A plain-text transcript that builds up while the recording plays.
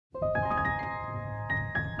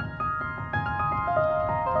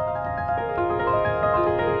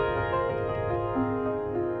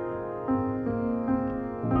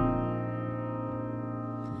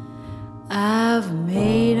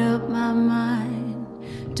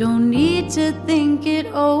Don't need to think it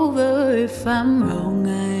over. If I'm wrong,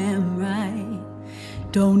 I am right.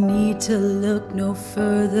 Don't need to look no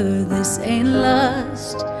further. This ain't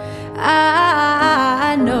lust.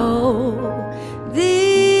 I know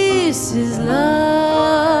this is love.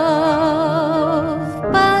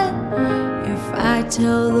 But if I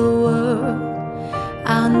tell the world,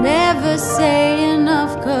 I'll never say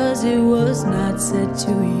enough, 'cause it was not said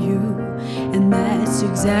to you. And that's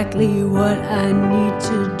exactly what I need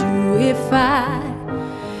to do if I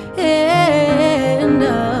end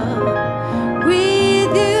up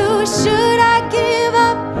with you. Should I give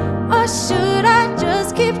up, or should I just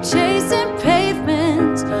keep chasing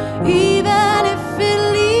pavements, even if it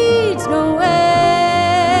leads nowhere?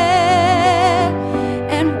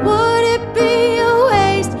 And would it be a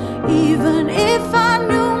waste, even if I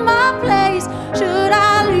knew my place? Should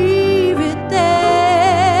I leave it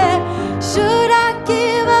there? Should I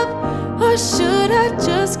give up, or should I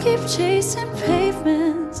just keep chasing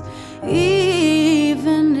pavements,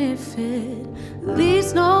 even if it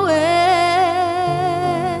leads nowhere?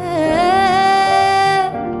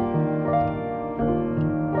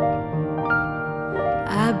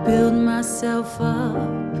 I build myself up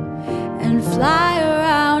and fly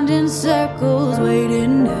around in circles,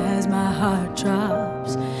 waiting as my heart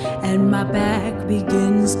drops and my back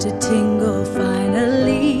begins to tingle.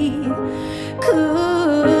 Finally,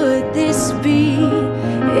 could this be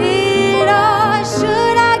it? Or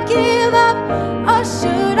should I give up, or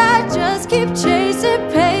should I just keep chasing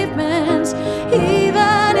pavements,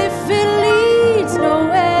 even if it leads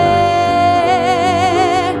nowhere?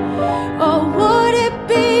 Or would it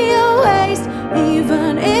be a waste,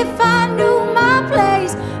 even if I knew my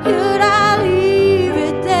place? Should I leave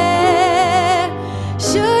it there?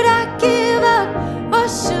 Should I give up, or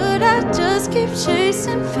should I just keep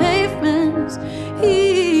chasing pavements,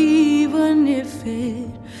 even if it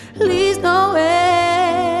leads nowhere?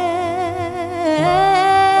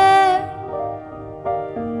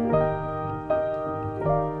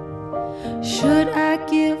 Should I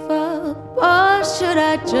give up, or should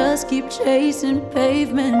I just keep chasing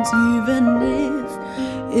pavements, even if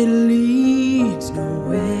it leads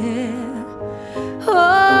nowhere?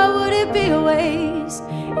 Or would it be a waste,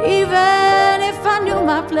 even if I knew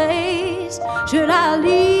my place? Should I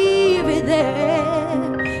leave it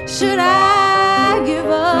there? Should I give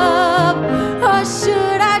up, or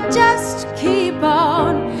should I just keep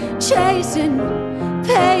on chasing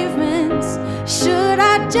pavements? Should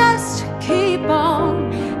I just keep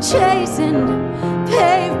on chasing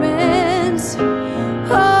pavements?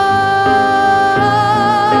 Oh,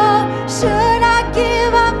 should I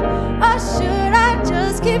give up, or should I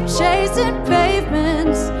just keep chasing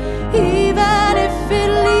pavements, even if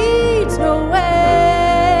it leads nowhere?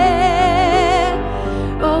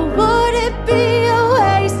 Or would it be a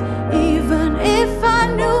waste, even if I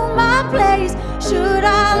knew my place? Should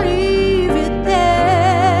I leave it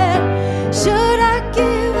there? Should I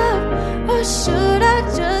give up, or should I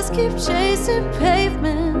just keep chasing pavements?